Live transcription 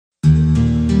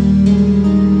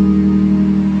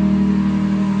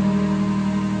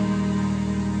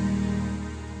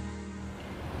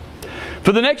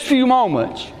For the next few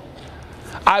moments,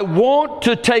 I want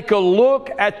to take a look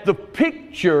at the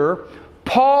picture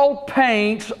Paul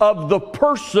paints of the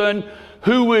person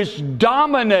who is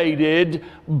dominated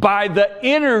by the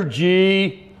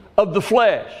energy of the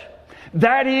flesh.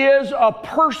 That is, a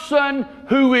person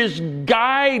who is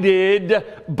guided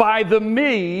by the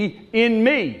me in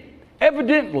me.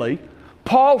 Evidently,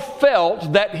 Paul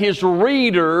felt that his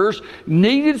readers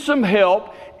needed some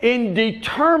help in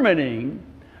determining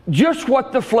just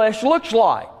what the flesh looks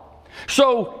like.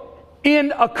 So,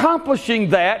 in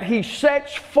accomplishing that, he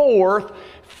sets forth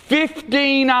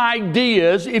 15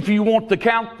 ideas, if you want to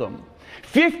count them.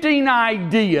 15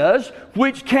 ideas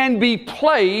which can be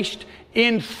placed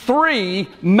in 3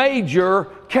 major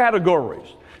categories.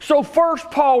 So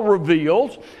first, Paul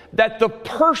reveals that the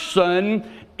person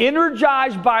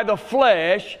energized by the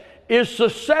flesh is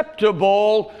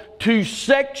susceptible to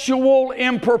sexual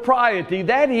impropriety.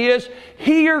 That is,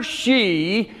 he or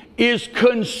she is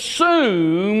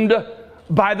consumed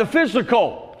by the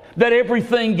physical. That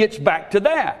everything gets back to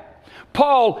that.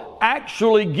 Paul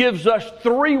actually gives us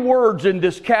 3 words in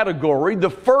this category.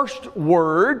 The first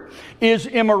word is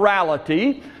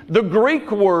immorality. The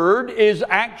Greek word is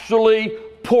actually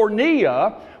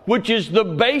porneia, which is the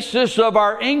basis of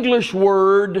our English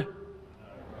word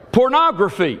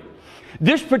pornography.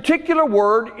 This particular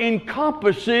word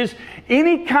encompasses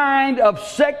any kind of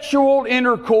sexual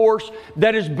intercourse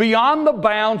that is beyond the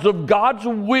bounds of God's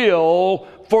will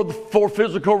for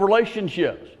physical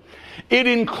relationships. It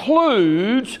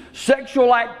includes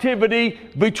sexual activity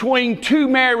between 2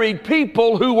 married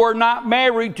people who are not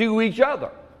married to each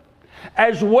other,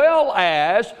 as well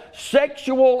as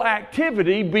sexual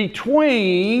activity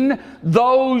between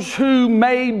those who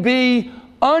may be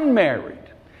unmarried.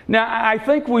 Now, I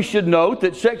think we should note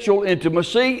that sexual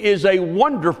intimacy is a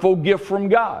wonderful gift from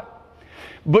God.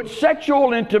 But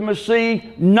sexual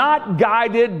intimacy not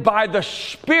guided by the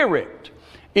Spirit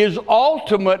is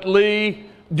ultimately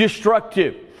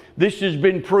destructive. This has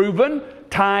been proven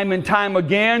time and time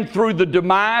again through the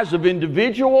demise of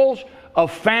individuals,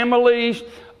 of families,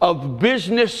 of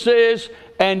businesses,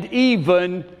 and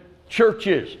even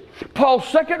churches. Paul's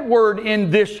second word in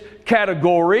this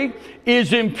category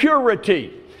is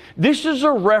impurity. This is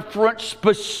a reference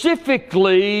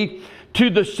specifically to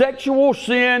the sexual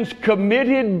sins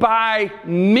committed by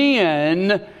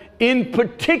men, in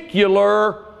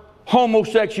particular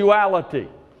homosexuality.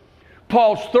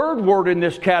 Paul's third word in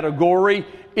this category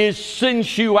is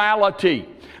sensuality.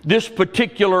 This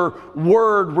particular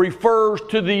word refers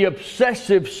to the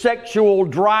obsessive sexual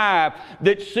drive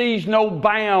that sees no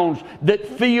bounds, that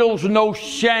feels no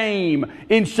shame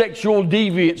in sexual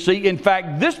deviancy. In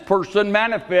fact, this person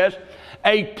manifests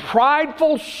a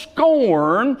prideful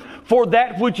scorn for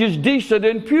that which is decent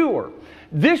and pure.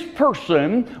 This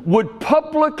person would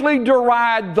publicly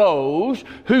deride those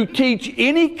who teach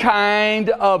any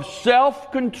kind of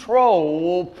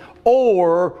self-control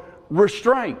or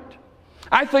restraint.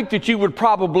 I think that you would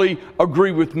probably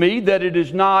agree with me that it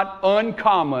is not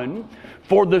uncommon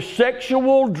for the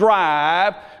sexual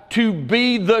drive to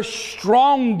be the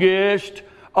strongest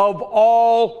of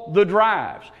all the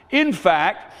drives. In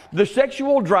fact, the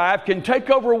sexual drive can take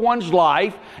over one's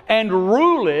life and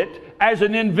rule it as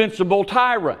an invincible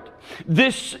tyrant.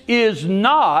 This is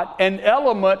not an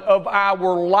element of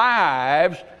our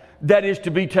lives that is to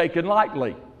be taken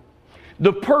lightly.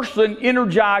 The person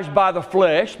energized by the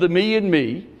flesh, the me in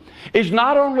me, is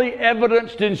not only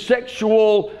evidenced in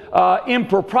sexual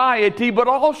impropriety, but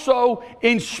also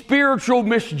in spiritual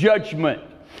misjudgment.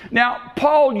 Now,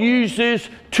 Paul uses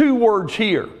 2 words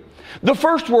here. The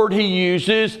first word he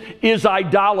uses is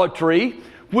idolatry,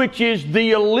 which is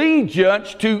the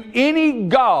allegiance to any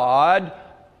god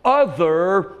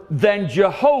other than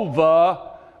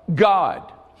Jehovah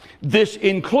God. This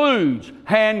includes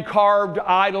hand-carved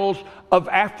idols of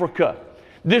Africa.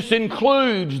 This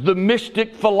includes the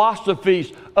mystic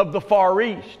philosophies of the Far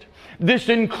East. This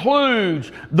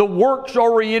includes the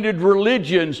works-oriented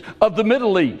religions of the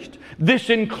Middle East. This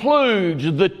includes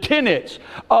the tenets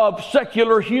of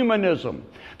secular humanism.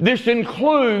 This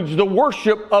includes the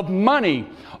worship of money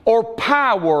or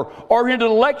power or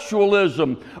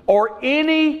intellectualism or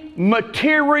any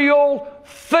material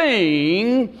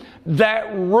thing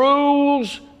that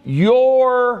rules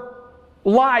your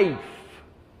life.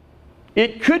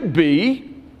 It could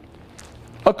be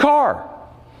a car.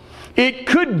 It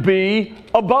could be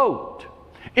a boat.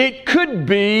 It could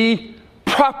be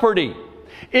property.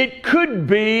 It could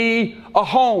be a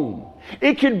home.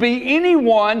 It could be any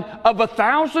one of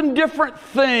 1,000 different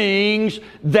things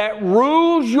that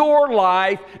rules your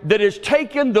life, that has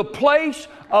taken the place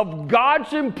of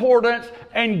God's importance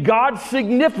and God's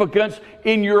significance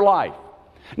in your life.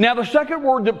 Now, the second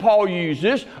word that Paul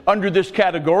uses under this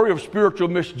category of spiritual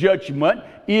misjudgment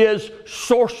is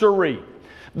sorcery.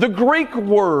 The Greek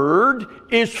word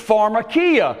is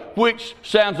pharmakia, which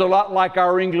sounds a lot like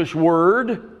our English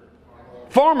word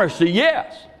pharmacy,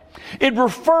 yes. It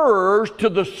refers to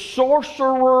the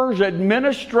sorcerer's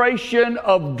administration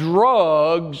of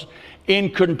drugs in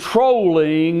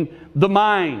controlling the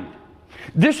mind.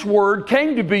 This word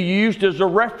came to be used as a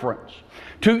reference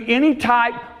to any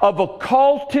type of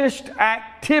occultist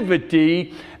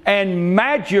activity and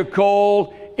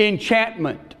magical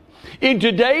enchantment. In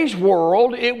today's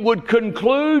world, it would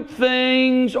include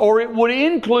things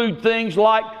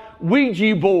like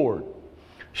Ouija board,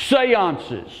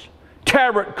 seances,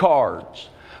 tarot cards,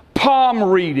 palm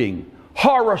reading,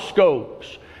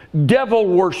 horoscopes, devil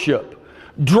worship,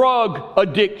 drug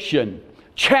addiction,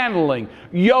 channeling,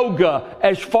 yoga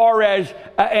as far as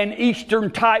an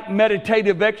Eastern type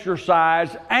meditative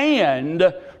exercise,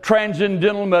 and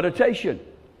transcendental meditation.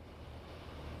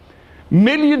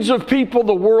 Millions of people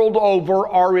the world over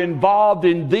are involved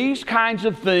in these kinds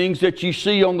of things that you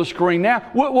see on the screen now.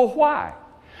 Well, why?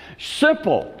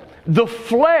 Simple. The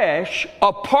flesh,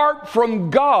 apart from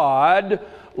God,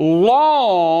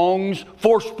 longs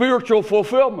for spiritual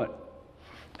fulfillment.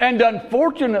 And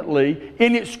unfortunately,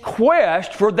 in its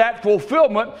quest for that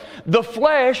fulfillment, the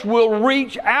flesh will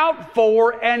reach out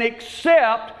for and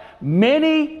accept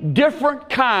many different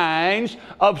kinds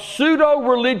of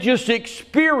pseudo-religious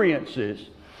experiences,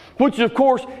 which of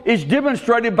course is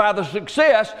demonstrated by the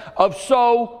success of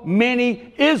so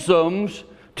many isms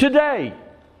today.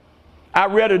 I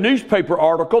read a newspaper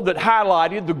article that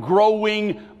highlighted the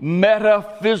growing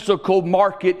metaphysical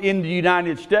market in the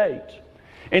United States.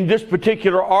 In this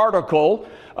particular article,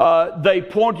 they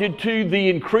pointed to the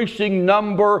increasing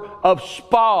number of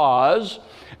spas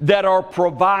that are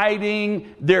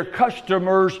providing their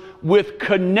customers with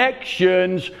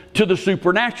connections to the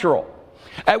supernatural.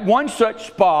 At one such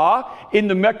spa in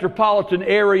the metropolitan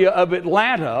area of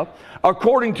Atlanta,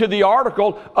 according to the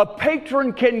article, a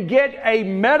patron can get a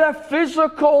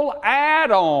metaphysical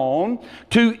add-on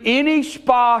to any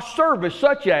spa service,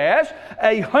 such as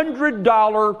a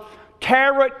 $100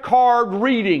 tarot card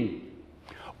reading,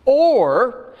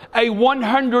 or a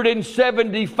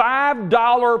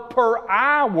 $175 per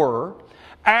hour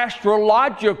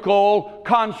astrological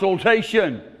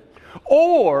consultation,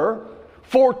 or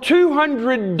for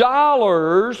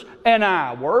 $200 an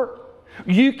hour,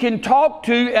 you can talk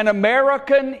to an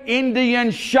American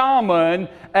Indian shaman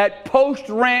at Post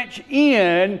Ranch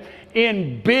Inn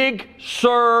in Big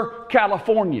Sur,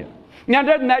 California. Now,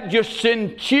 doesn't that just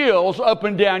send chills up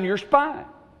and down your spine?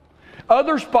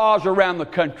 Other spas around the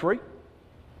country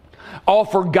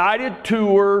offer guided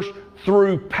tours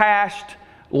through past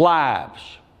lives,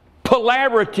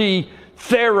 polarity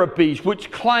therapies,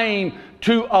 which claim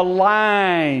to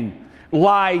align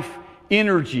life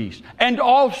energies, and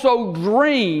also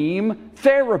dream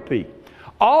therapy.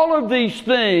 All of these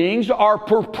things are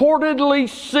purportedly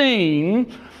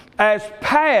seen as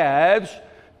paths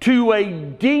to a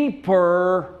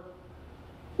deeper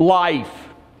life.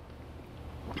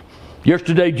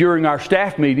 Yesterday during our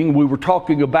staff meeting, we were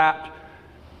talking about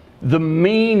the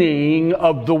meaning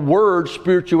of the word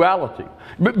spirituality.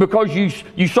 Because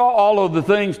you saw all of the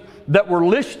things that were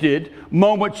listed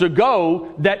moments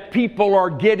ago that people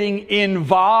are getting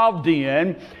involved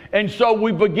in. And so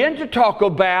we begin to talk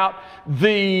about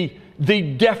the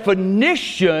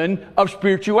definition of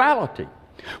spirituality.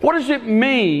 What does it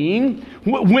mean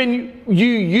when you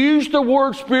use the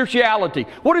word spirituality?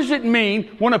 What does it mean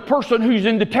when a person who's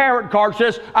into tarot cards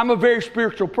says, I'm a very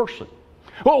spiritual person?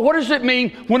 Well, what does it mean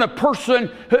when a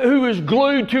person who is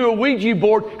glued to a Ouija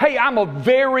board, hey, I'm a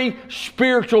very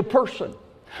spiritual person?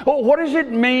 Well, what does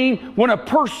it mean when a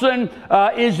person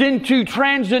is into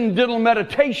transcendental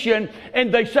meditation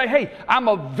and they say, hey, I'm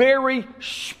a very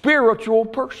spiritual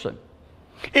person?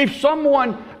 If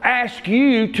someone asks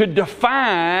you to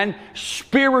define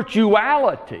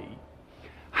spirituality,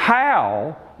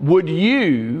 how would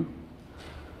you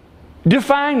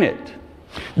define it?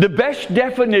 The best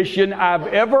definition I've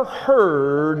ever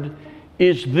heard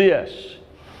is this: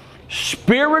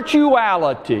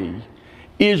 spirituality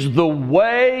is the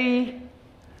way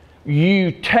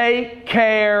you take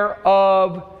care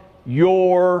of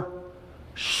your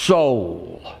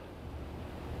soul.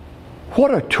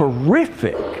 What a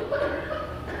terrific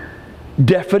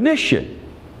definition.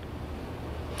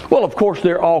 Well, of course,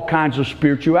 there are all kinds of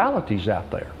spiritualities out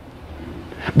there.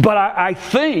 But I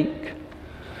think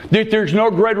that there's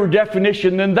no greater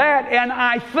definition than that, and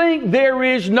I think there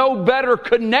is no better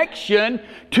connection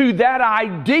to that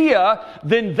idea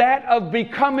than that of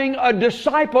becoming a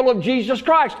disciple of Jesus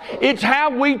Christ. It's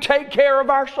how we take care of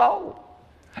our soul.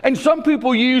 And some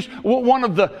people use one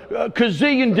of the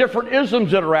gazillion different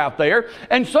isms that are out there,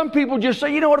 and some people just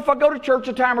say, you know what, if I go to church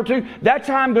a time or two, that's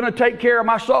how I'm going to take care of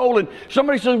my soul. And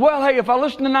somebody says, well, hey, if I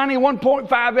listen to 91.5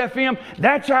 FM,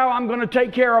 that's how I'm going to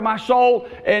take care of my soul.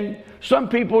 And some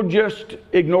people just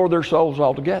ignore their souls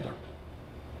altogether.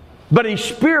 But a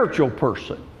spiritual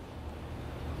person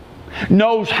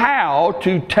knows how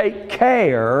to take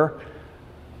care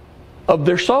of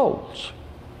their souls.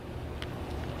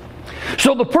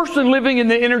 So the person living in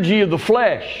the energy of the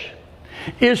flesh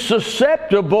is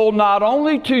susceptible not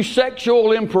only to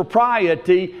sexual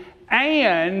impropriety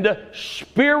and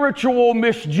spiritual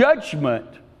misjudgment,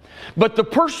 but the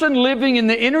person living in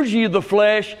the energy of the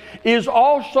flesh is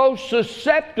also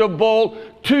susceptible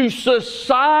to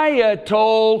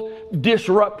societal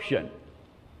disruption.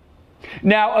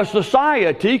 Now, a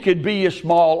society could be as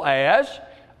small as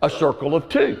a circle of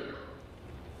two.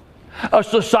 A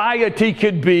society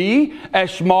could be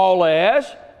as small as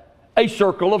a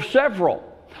circle of several.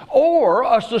 Or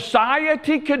a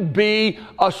society could be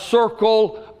a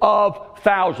circle of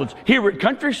thousands. Here at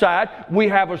Countryside, we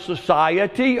have a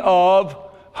society of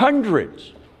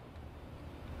hundreds.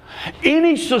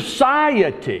 Any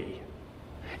society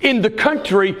in the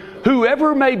country,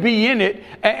 whoever may be in it,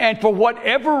 and for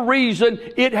whatever reason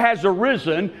it has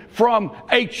arisen, from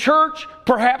a church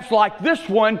perhaps like this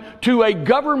one, to a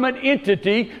government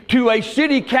entity, to a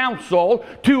city council,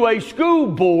 to a school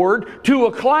board, to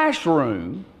a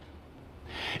classroom,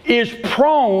 is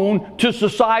prone to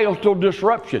societal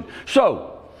disruption.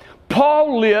 So,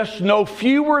 Paul lists no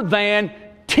fewer than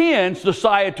 10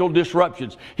 societal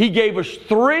disruptions. He gave us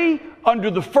 3 under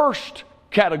the first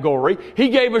category. He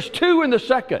gave us 2 in the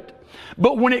second.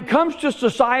 But when it comes to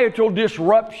societal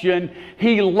disruption,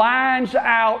 he lines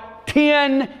out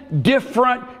 10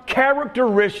 different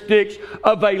characteristics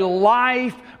of a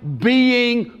life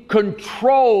being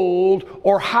controlled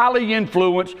or highly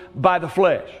influenced by the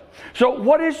flesh. So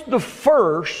what is the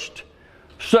first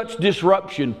such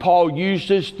disruption? Paul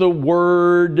uses the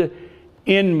word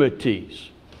enmities.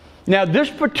 Now, this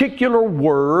particular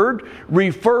word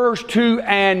refers to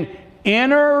an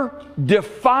inner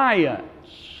defiance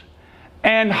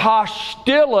and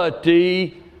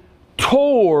hostility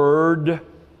toward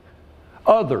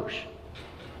others.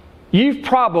 You've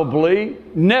probably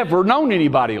never known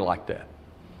anybody like that.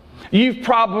 You've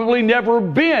probably never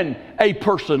been a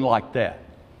person like that.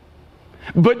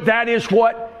 But that is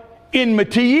what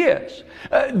enmity is.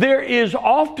 There is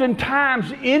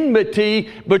oftentimes enmity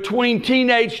between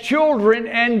teenage children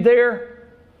and their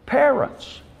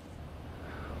parents.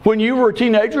 When you were a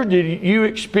teenager, did you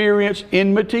experience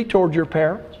enmity toward your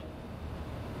parents?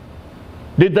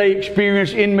 Did they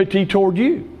experience enmity toward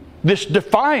you? This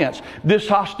defiance, this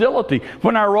hostility.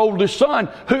 When our oldest son,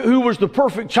 who was the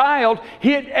perfect child,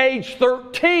 hit age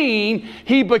 13,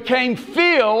 he became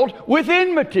filled with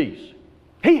enmities.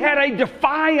 He had a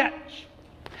defiance.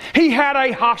 He had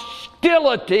a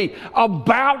hostility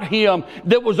about him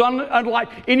that was unlike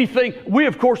anything we,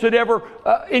 of course, had ever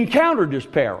encountered as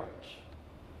parents.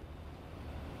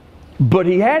 But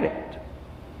he had it.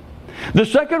 The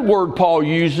second word Paul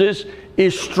uses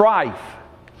is strife.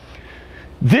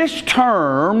 This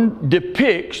term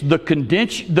depicts the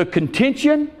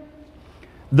contention,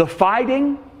 the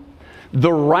fighting,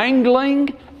 the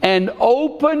wrangling, and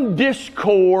open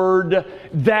discord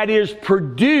that is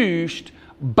produced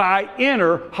by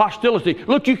inner hostility.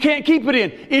 Look, you can't keep it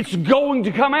in. It's going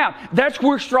to come out. That's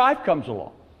where strife comes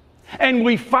along. And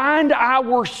we find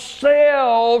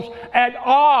ourselves at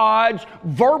odds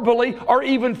verbally or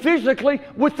even physically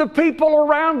with the people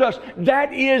around us.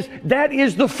 That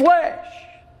is the flesh.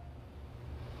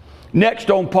 Next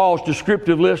on Paul's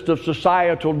descriptive list of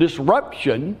societal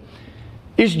disruption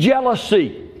is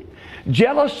jealousy.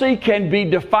 Jealousy can be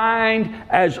defined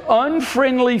as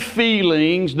unfriendly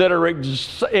feelings that are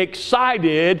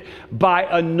excited by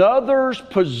another's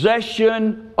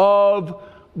possession of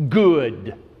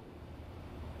good.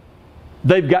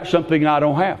 They've got something I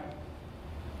don't have.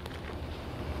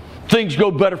 Things go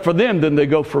better for them than they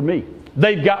go for me.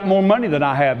 They've got more money than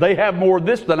I have. They have more of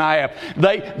this than I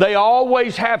have. They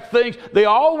always have things. They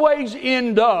always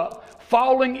end up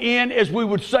falling in, as we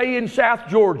would say in South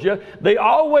Georgia, they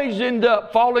always end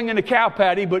up falling in a cow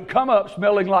patty but come up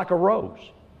smelling like a rose.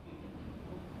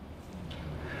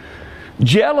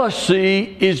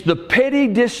 Jealousy is the petty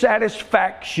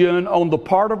dissatisfaction on the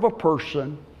part of a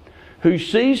person who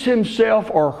sees himself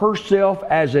or herself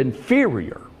as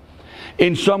inferior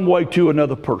in some way to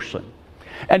another person.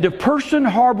 And a person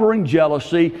harboring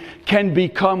jealousy can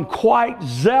become quite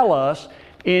zealous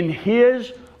in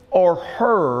his or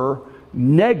her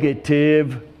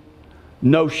negative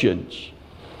notions.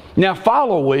 Now,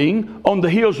 following on the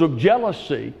heels of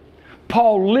jealousy,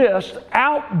 Paul lists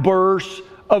outbursts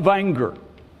of anger.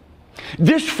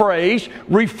 This phrase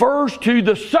refers to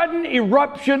the sudden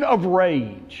eruption of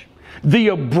rage, the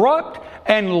abrupt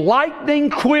and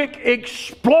lightning-quick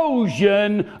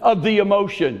explosion of the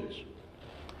emotions.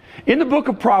 In the book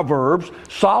of Proverbs,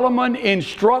 Solomon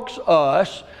instructs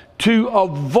us to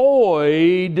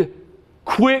avoid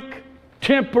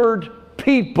quick-tempered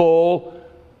people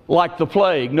like the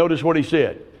plague. Notice what he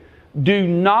said. Do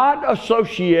not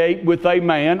associate with a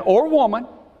man or woman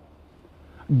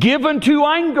given to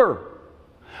anger,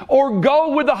 or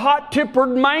go with a hot-tempered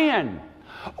man,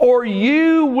 or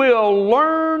you will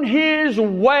learn his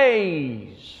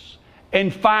ways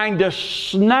and find a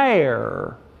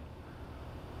snare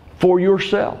for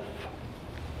yourself.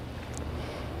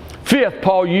 Fifth,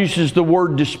 Paul uses the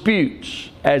word disputes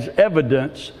as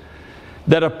evidence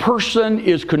that a person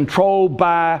is controlled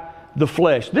by the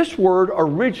flesh. This word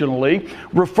originally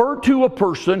referred to a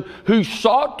person who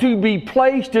sought to be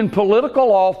placed in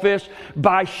political office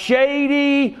by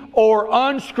shady or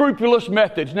unscrupulous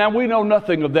methods. Now, we know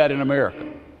nothing of that in America,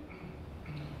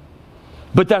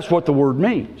 but that's what the word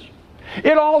means.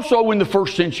 It also, in the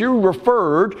first century,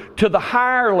 referred to the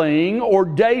hireling or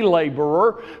day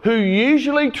laborer who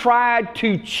usually tried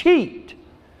to cheat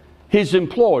his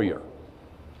employer.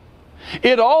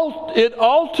 It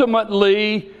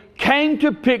ultimately came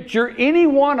to picture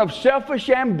anyone of selfish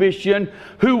ambition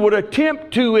who would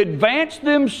attempt to advance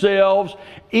themselves,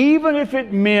 even if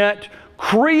it meant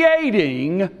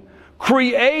creating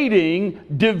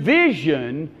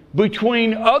division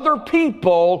between other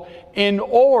people in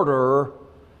order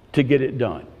to get it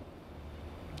done.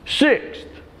 Sixth,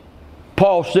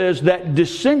 Paul says that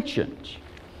dissensions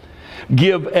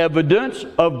give evidence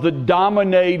of the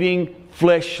dominating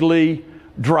fleshly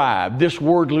drive. This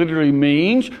word literally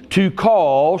means to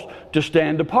cause to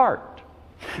stand apart.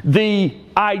 The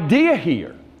idea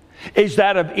here is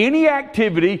that of any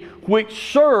activity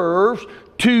which serves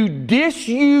to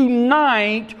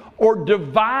disunite or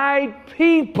divide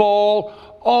people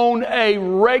on a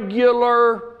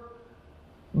regular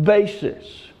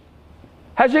basis.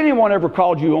 Has anyone ever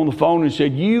called you on the phone and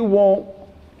said, you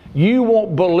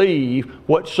won't believe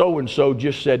what so-and-so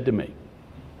just said to me?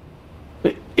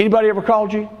 Anybody ever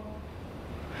called you?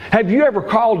 Have you ever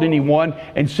called anyone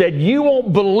and said, you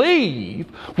won't believe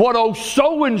what old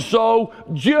so-and-so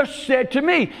just said to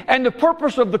me? And the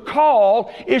purpose of the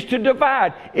call is to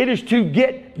divide. It is to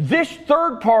get this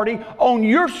third party on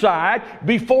your side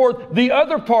before the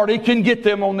other party can get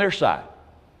them on their side.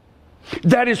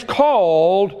 That is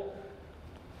called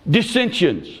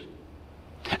dissensions.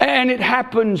 And it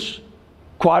happens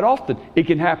quite often. It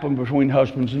can happen between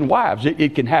husbands and wives.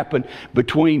 It can happen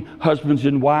between husbands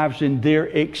and wives in their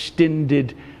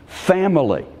extended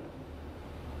family.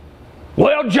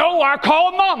 Well, Joe, I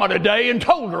called Mama today and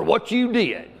told her what you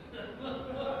did.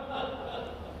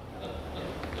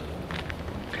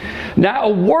 Now,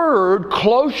 a word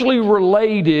closely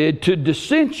related to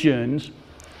dissensions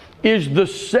is the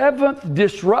seventh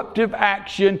disruptive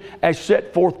action as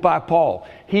set forth by Paul.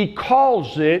 He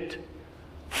calls it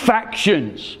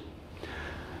factions.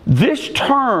 This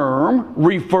term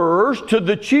refers to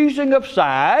the choosing of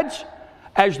sides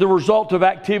as the result of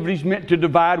activities meant to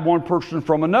divide one person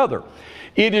from another.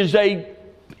 It is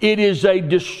a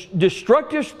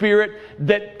destructive spirit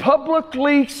that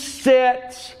publicly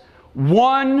sets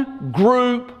one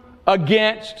group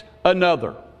against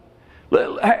another.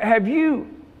 Have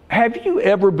you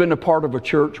ever been a part of a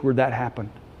church where that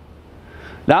happened?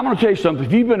 Now, I'm going to tell you something.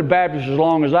 If you've been a Baptist as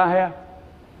long as I have,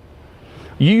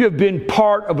 you have been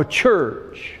part of a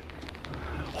church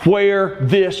where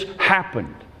this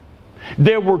happened.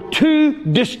 There were two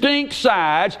distinct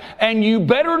sides, and you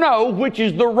better know which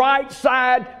is the right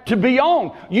side to be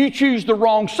on. You choose the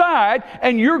wrong side,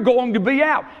 and you're going to be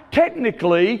out.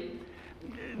 Technically,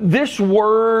 this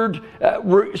word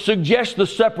suggests the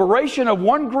separation of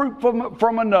one group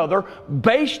from another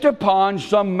based upon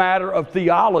some matter of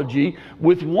theology,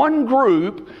 with one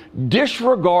group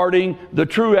disregarding the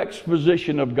true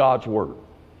exposition of God's Word.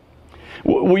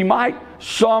 We might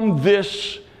sum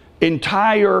this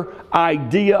entire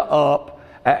idea up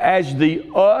as the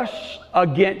us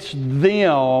against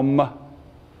them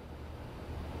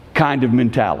kind of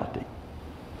mentality.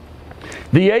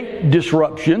 The eighth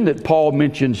disruption that Paul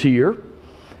mentions here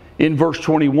in verse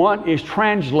 21 is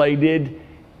translated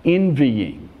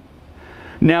envying.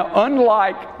 Now,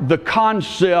 unlike the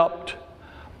concept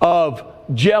of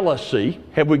jealousy,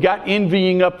 have we got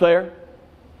envying up there?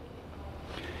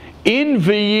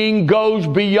 Envying goes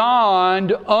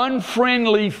beyond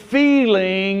unfriendly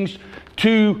feelings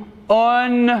to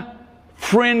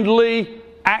unfriendly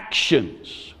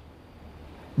actions.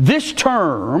 This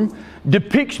term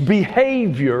depicts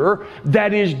behavior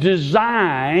that is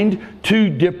designed to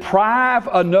deprive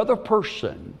another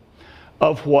person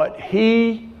of what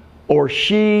he or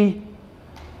she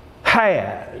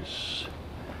has,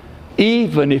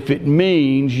 even if it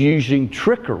means using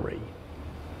trickery,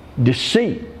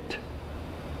 deceit,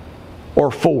 or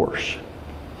force.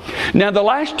 Now, the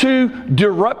last two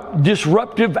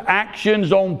disruptive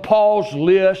actions on Paul's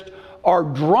list are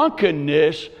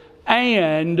drunkenness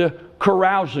and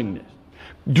carousingness.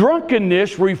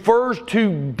 Drunkenness refers to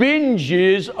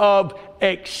binges of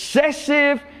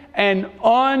excessive and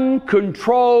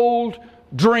uncontrolled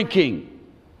drinking.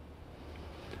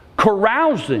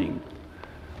 Carousing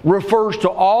refers to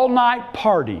all-night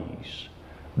parties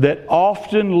that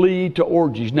often lead to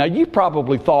orgies. Now, you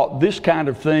probably thought this kind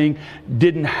of thing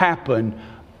didn't happen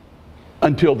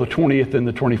until the 20th and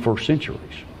the 21st centuries.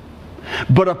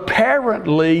 But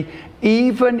apparently,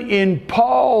 even in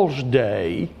Paul's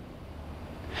day,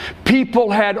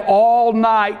 people had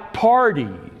all-night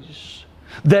parties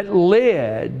that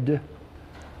led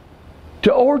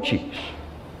to orgies.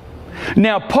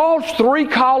 Now, Paul's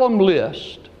 3-column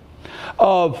list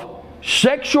of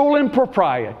sexual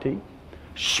impropriety,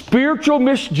 spiritual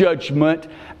misjudgment,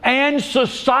 and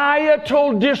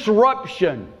societal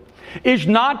disruption is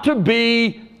not to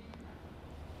be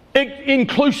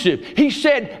inclusive. He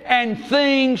said, and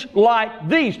things like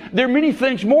these. There are many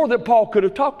things more that Paul could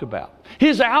have talked about.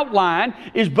 His outline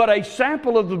is but a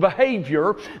sample of the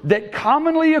behavior that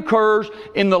commonly occurs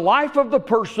in the life of the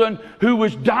person who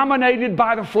is dominated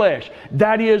by the flesh.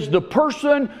 That is, the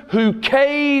person who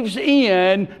caves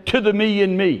in to the me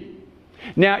and me.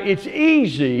 Now, it's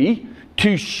easy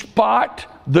to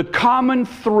spot the common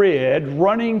thread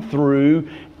running through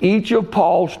each of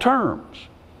Paul's terms.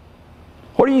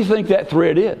 What do you think that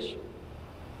thread is?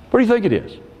 What do you think it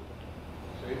is?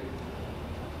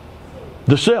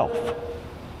 The self.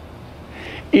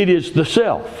 It is the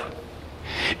self.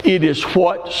 It is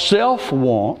what self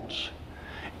wants.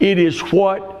 It is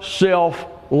what self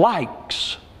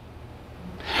likes.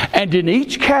 And in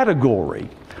each category,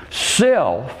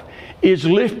 self is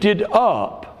lifted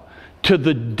up to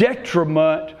the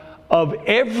detriment of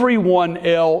everyone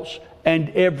else and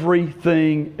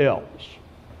everything else.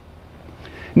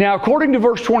 Now, according to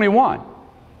verse 21,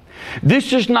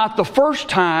 this is not the first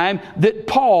time that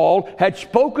Paul had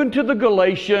spoken to the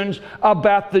Galatians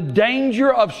about the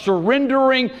danger of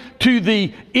surrendering to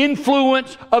the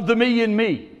influence of the me and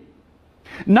me.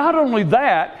 Not only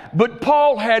that, but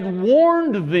Paul had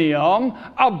warned them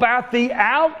about the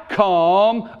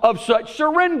outcome of such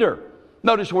surrender.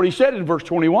 Notice what he said in verse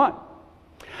 21.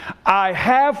 I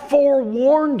have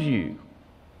forewarned you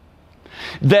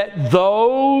that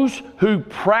those who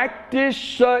practice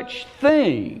such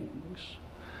things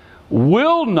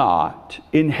will not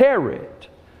inherit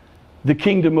the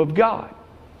kingdom of God.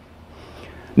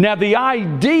 Now, the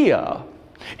idea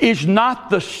is not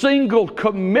the single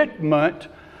commitment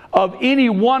of any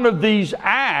one of these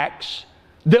acts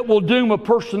that will doom a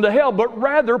person to hell, but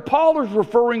rather Paul is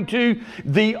referring to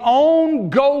the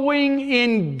ongoing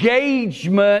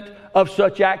engagement of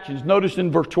such actions. Notice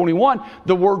in verse 21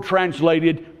 the word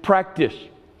translated practice.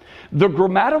 The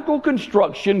grammatical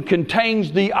construction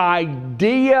contains the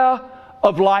idea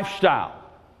of lifestyle.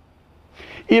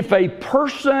 If a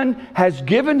person has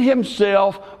given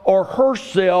himself or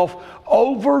herself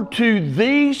over to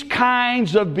these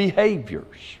kinds of behaviors,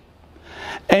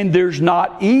 and there's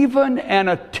not even an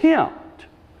attempt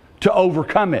to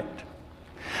overcome it,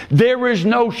 there is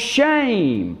no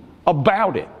shame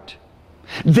about it.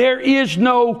 There is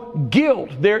no guilt.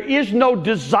 There is no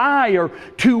desire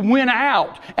to win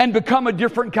out and become a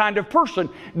different kind of person.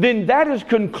 Then that is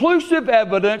conclusive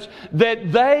evidence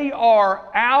that they are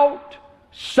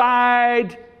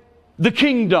outside the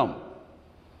kingdom.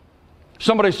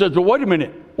 Somebody says, well,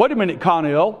 wait a minute,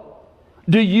 Connell.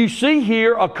 Do you see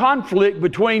here a conflict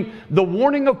between the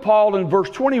warning of Paul in verse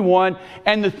 21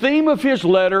 and the theme of his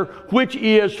letter, which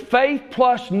is faith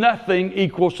plus nothing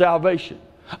equals salvation?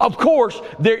 Of course,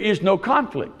 there is no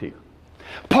conflict here.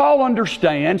 Paul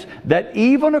understands that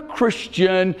even a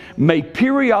Christian may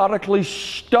periodically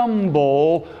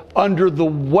stumble under the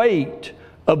weight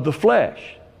of the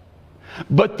flesh.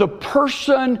 But the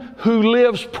person who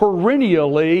lives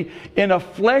perennially in a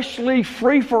fleshly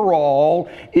free-for-all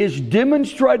is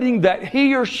demonstrating that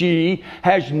he or she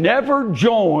has never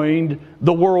joined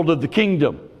the world of the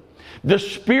kingdom. The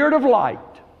Spirit of light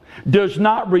does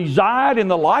not reside in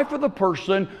the life of the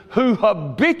person who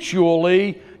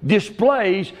habitually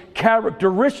displays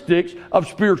characteristics of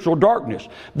spiritual darkness.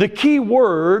 The key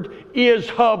word is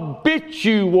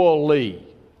habitually.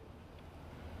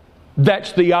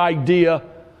 That's the idea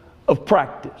of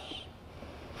practice.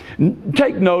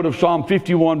 Take note of Psalm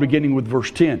 51 beginning with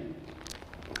verse 10.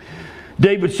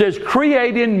 David says,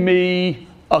 "Create in me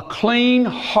a clean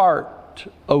heart,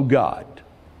 O God,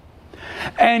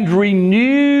 and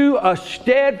renew a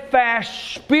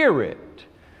steadfast spirit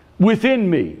within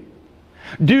me.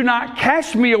 Do not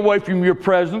cast me away from your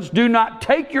presence. Do not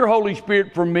take your Holy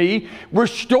Spirit from me.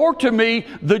 Restore to me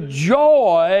the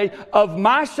joy of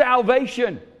my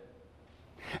salvation,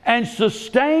 and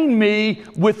sustain me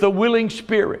with a willing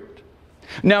spirit."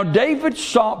 Now, David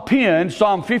penned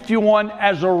Psalm 51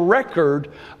 as a record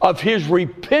of his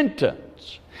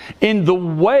repentance in the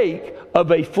wake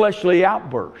of a fleshly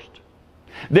outburst.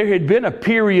 There had been a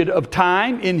period of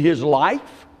time in his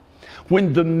life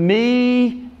when the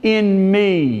me in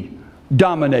me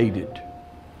dominated.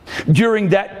 During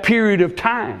that period of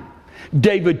time,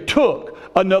 David took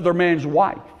another man's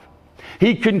wife.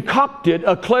 He concocted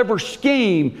a clever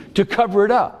scheme to cover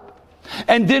it up.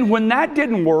 And then when that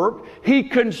didn't work, he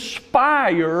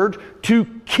conspired to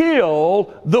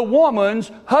kill the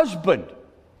woman's husband.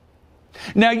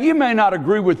 Now, you may not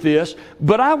agree with this,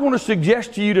 but I want to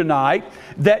suggest to you tonight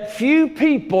that few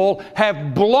people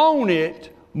have blown it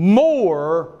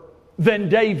more than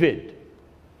David.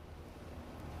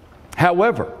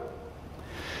 However,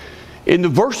 in the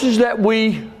verses that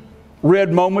we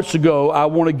read moments ago, I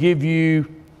want to give you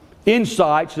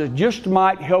insights that just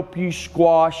might help you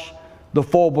squash the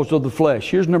foibles of the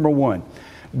flesh. Here's number one.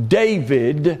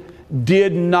 David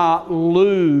did not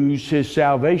lose his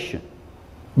salvation.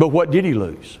 But what did he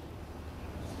lose?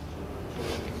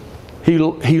 He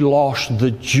lost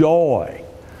the joy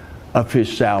of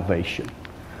his salvation.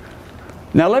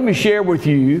 Now let me share with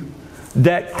you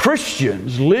that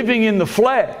Christians living in the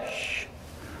flesh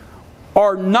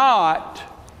are not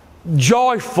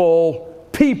joyful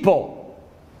people.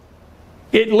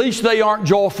 At least they aren't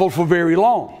joyful for very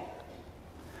long.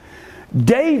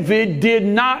 David did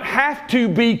not have to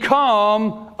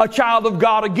become a child of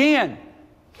God again.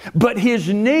 But his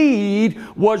need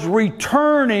was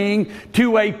returning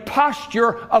to a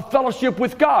posture of fellowship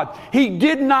with God. He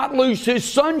did not lose his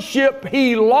sonship.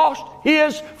 He lost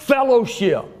his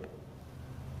fellowship.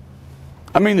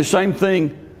 I mean, the same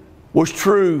thing was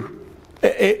true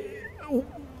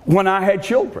when I had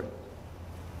children.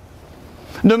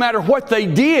 No matter what they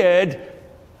did,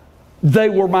 they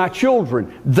were my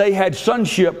children. They had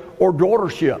sonship or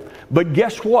daughtership. But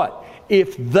guess what?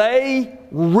 If they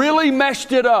really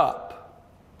messed it up,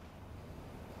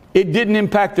 it didn't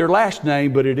impact their last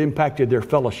name, but it impacted their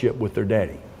fellowship with their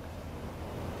daddy.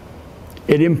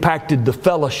 It impacted the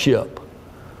fellowship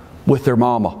with their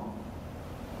mama.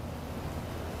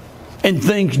 And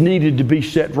things needed to be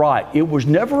set right. It was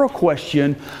never a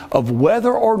question of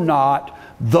whether or not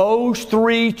those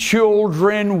three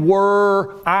children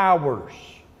were ours.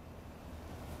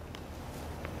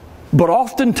 But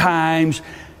oftentimes,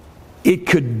 it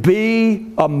could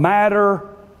be a matter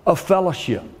of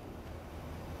fellowship.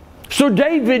 So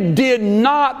David did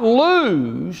not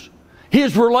lose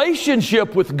his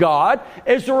relationship with God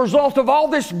as a result of all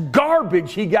this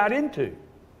garbage he got into.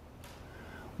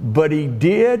 But he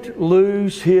did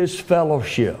lose his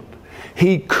fellowship.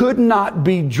 He could not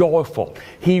be joyful.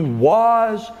 He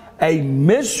was a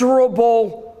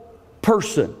miserable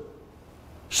person.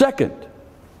 Second,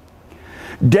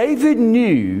 David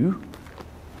knew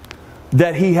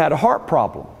that he had a heart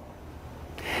problem.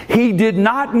 He did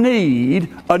not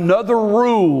need another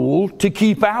rule to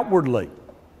keep outwardly,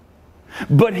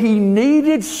 but he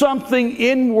needed something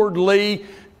inwardly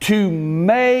to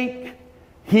make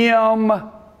him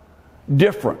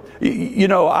different. You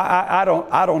know, I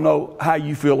don't know how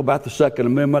you feel about the Second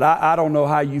Amendment. I don't know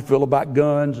how you feel about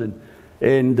guns,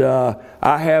 and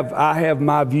I have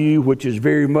my view, which is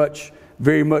very much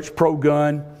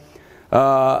pro-gun.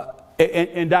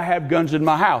 And I have guns in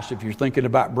my house. If you're thinking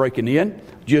about breaking in,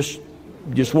 just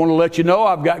want to let you know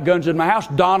I've got guns in my house.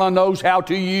 Donna knows how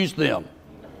to use them.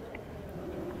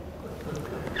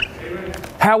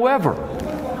 However,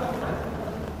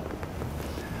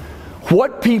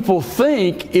 what people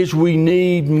think is we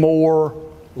need more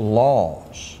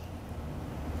laws.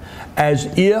 As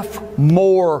if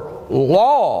more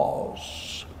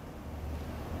laws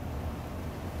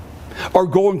are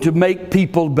going to make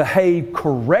people behave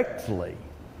correctly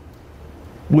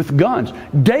with guns.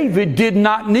 David did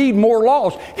not need more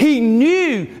laws. He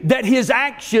knew that his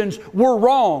actions were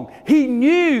wrong. He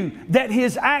knew that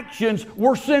his actions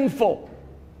were sinful.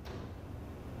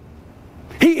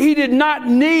 He did not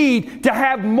need to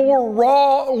have more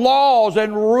laws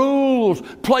and rules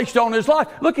placed on his life.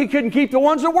 Look, he couldn't keep the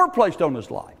ones that were placed on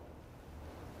his life.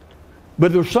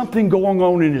 But there was something going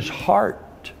on in his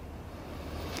heart.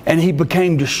 And he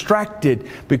became distracted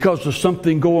because of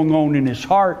something going on in his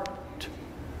heart.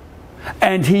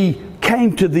 And he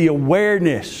came to the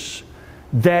awareness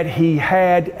that he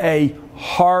had a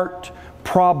heart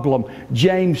problem.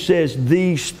 James says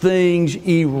these things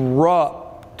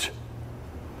erupt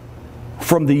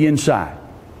from the inside.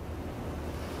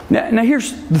 Now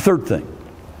here's the third thing.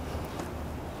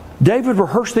 David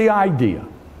rehearsed the idea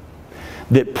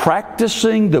that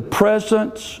practicing the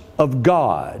presence of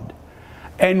God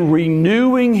and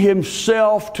renewing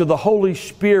himself to the Holy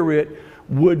Spirit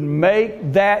would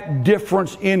make that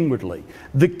difference inwardly.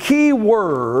 The key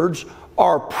words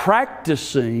are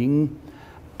practicing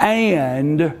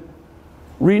and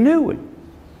renewing.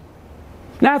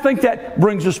 Now I think that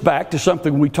brings us back to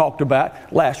something we talked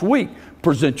about last week.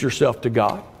 Present yourself to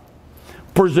God.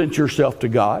 Present yourself to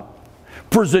God.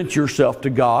 Present yourself to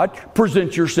God.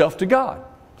 Present yourself to God.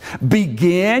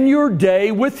 Begin your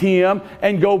day with Him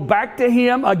and go back to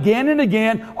Him again and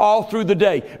again all through the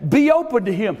day. Be open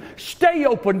to Him. Stay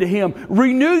open to Him.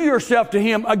 Renew yourself to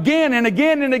Him again and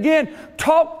again and again.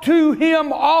 Talk to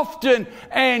Him often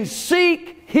and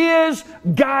seek His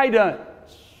guidance.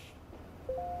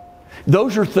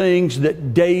 Those are things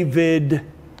that David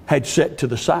had set to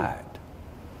the side.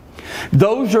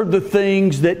 Those are the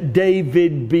things that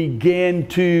David began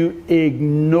to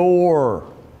ignore.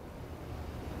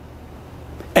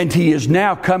 And he is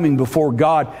now coming before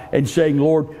God and saying,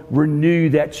 Lord, renew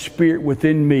that spirit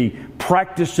within me,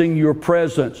 practicing your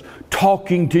presence,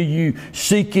 talking to you,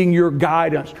 seeking your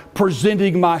guidance,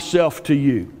 presenting myself to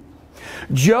you.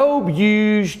 Job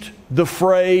used the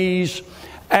phrase,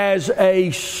 as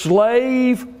a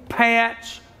slave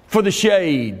pants for the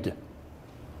shade.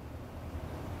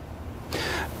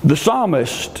 The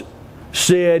psalmist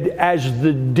said, as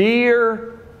the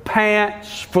deer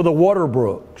pants for the water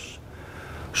brooks,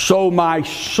 so my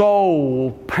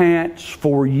soul pants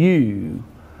for you,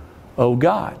 O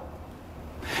God.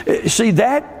 See,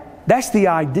 that's the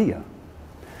idea.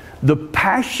 The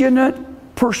passionate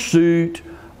pursuit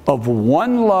of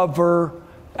one lover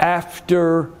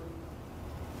after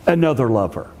another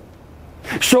lover.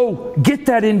 So get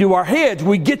that into our heads.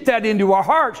 We get that into our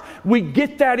hearts. We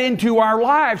get that into our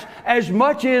lives as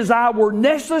much as our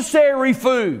necessary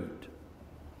food.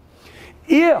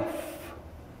 If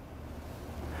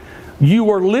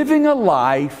you are living a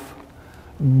life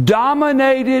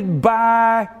dominated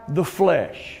by the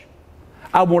flesh,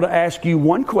 I want to ask you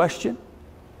one question.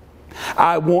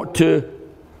 I want to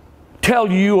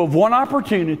tell you of one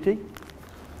opportunity.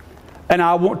 And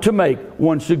I want to make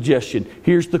one suggestion.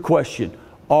 Here's the question.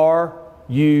 Are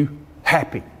you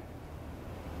happy?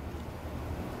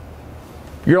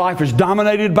 Your life is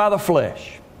dominated by the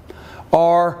flesh.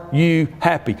 Are you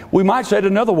happy? We might say it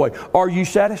another way. Are you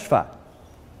satisfied?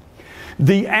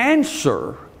 The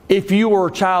answer, if you are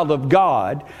a child of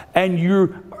God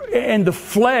and the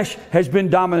flesh has been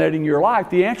dominating your life,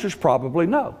 the answer is probably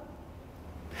no.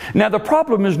 Now the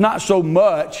problem is not so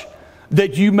much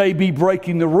that you may be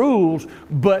breaking the rules,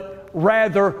 but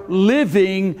rather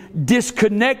living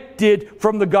disconnected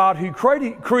from the God who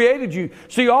created you.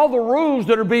 See, all the rules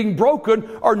that are being broken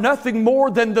are nothing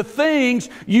more than the things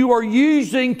you are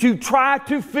using to try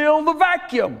to fill the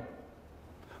vacuum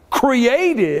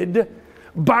created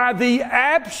by the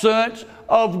absence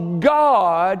of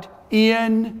God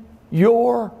in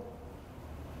your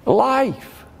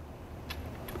life.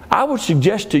 I would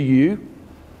suggest to you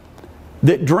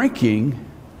that drinking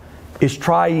is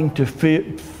trying to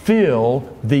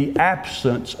fill the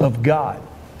absence of God.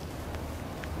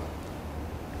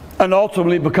 And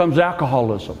ultimately it becomes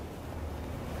alcoholism.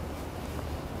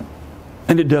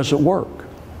 And it doesn't work.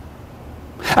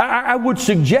 I would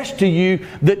suggest to you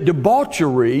that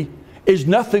debauchery is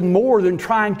nothing more than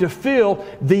trying to fill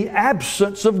the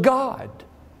absence of God.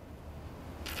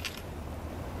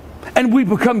 And we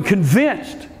become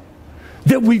convinced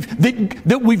that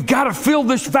we've got to fill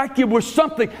this vacuum with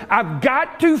something. I've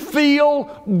got to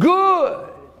feel good.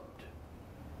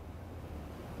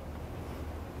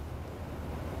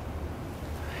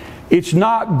 It's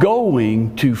not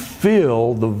going to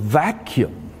fill the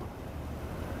vacuum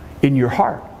in your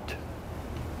heart.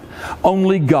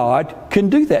 Only God can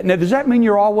do that. Now, does that mean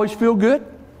you'll always feel good?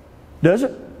 Does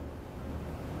it?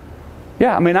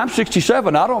 Yeah, I mean, I'm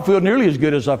 67. I don't feel nearly as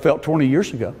good as I felt 20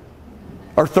 years ago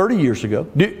or 30 years ago.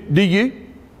 Do you?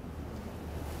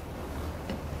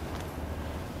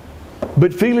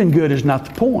 But feeling good is not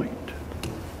the point.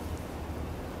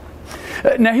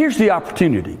 Now, here's the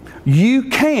opportunity. You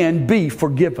can be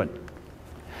forgiven.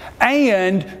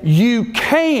 And you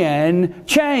can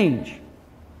change.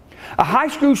 A high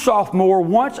school sophomore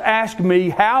once asked me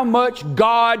how much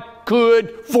God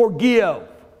could forgive.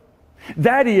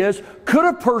 That is, could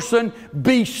a person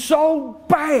be so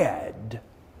bad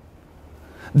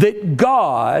that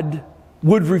God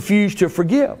would refuse to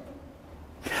forgive?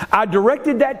 I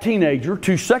directed that teenager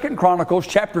to 2 Chronicles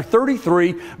chapter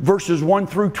 33, verses 1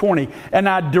 through 20. And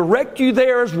I direct you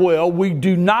there as well. We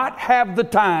do not have the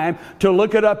time to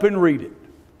look it up and read it.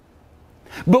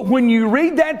 But when you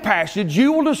read that passage,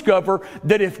 you will discover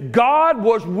that if God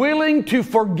was willing to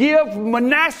forgive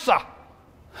Manasseh,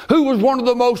 who was one of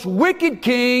the most wicked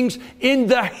kings in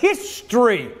the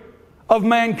history of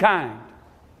mankind,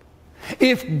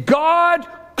 if God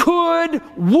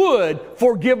would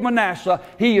forgive Manasseh,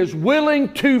 He is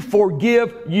willing to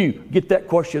forgive you. Get that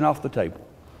question off the table.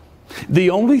 The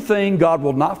only thing God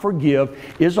will not forgive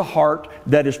is a heart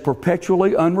that is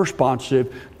perpetually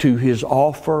unresponsive to His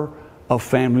offer of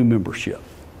family membership.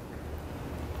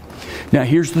 Now,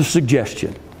 here's the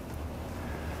suggestion.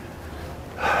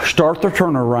 Start the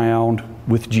turnaround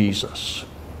with Jesus.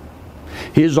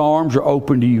 His arms are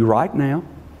open to you right now.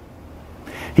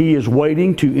 He is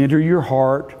waiting to enter your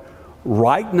heart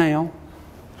right now.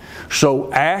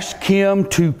 So ask Him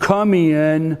to come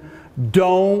in.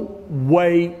 Don't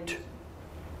wait,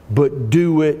 but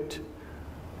do it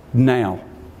now.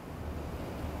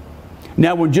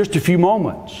 Now, in just a few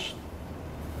moments,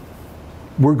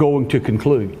 we're going to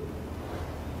conclude.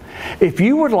 If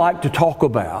you would like to talk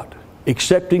about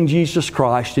accepting Jesus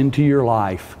Christ into your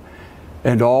life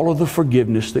and all of the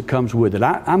forgiveness that comes with it,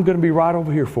 I'm going to be right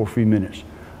over here for a few minutes.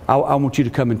 I want you to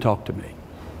come and talk to me.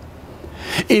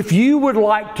 If you would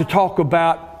like to talk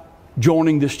about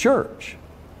joining this church,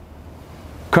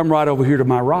 come right over here to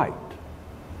my right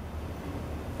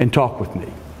and talk with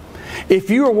me. If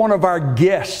you are one of our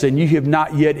guests and you have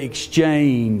not yet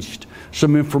exchanged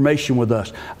some information with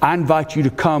us, I invite you to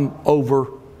come over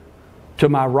to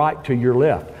my right, to your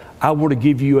left. I want to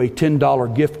give you a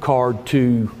 $10 gift card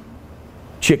to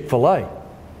Chick-fil-A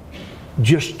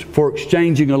just for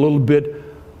exchanging a little bit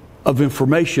of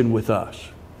information with us.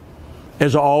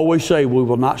 As I always say, we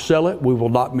will not sell it, we will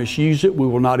not misuse it, we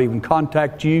will not even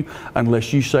contact you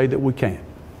unless you say that we can.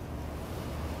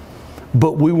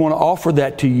 But we want to offer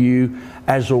that to you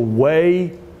as a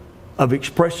way of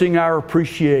expressing our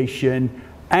appreciation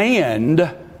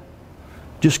and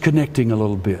just connecting a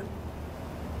little bit.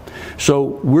 So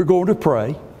we're going to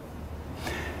pray.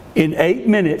 In 8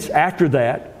 minutes after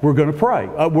that, we're going to pray.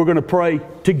 We're going to pray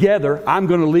together. I'm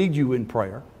going to lead you in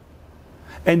prayer.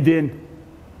 And then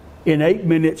in 8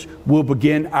 minutes, we'll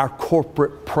begin our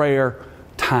corporate prayer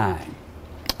time.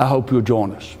 I hope you'll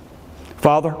join us.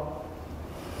 Father,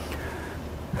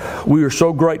 we are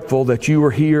so grateful that you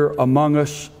are here among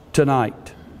us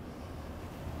tonight.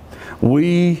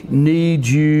 We need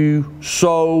you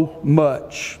so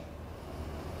much,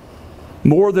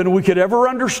 more than we could ever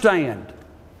understand,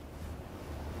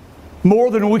 more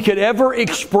than we could ever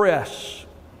express.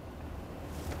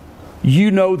 You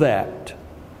know that.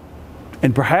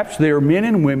 And perhaps there are men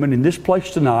and women in this place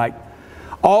tonight,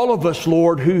 all of us,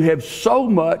 Lord, who have so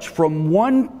much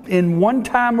in one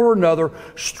time or another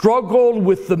struggled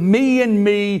with the me and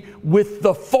me, with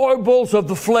the foibles of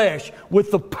the flesh,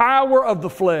 with the power of the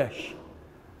flesh.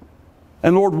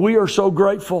 And Lord, we are so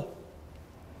grateful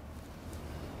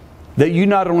that you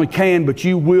not only can, but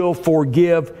you will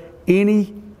forgive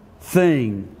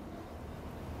anything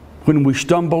when we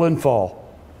stumble and fall.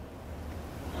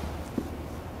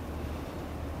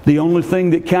 The only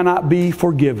thing that cannot be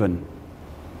forgiven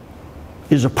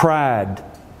is a pride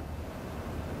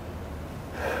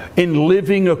in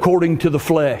living according to the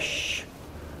flesh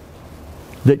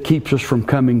that keeps us from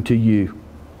coming to you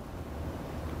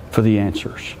for the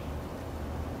answers.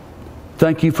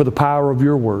 Thank you for the power of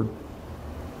your word.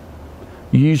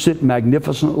 Use it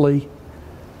magnificently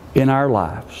in our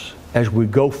lives as we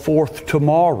go forth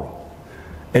tomorrow.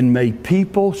 And may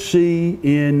people see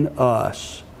in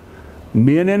us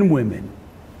men and women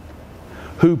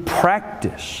who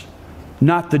practice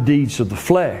not the deeds of the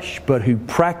flesh, but who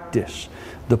practice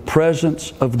the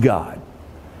presence of God.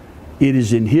 It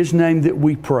is in His name that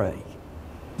we pray.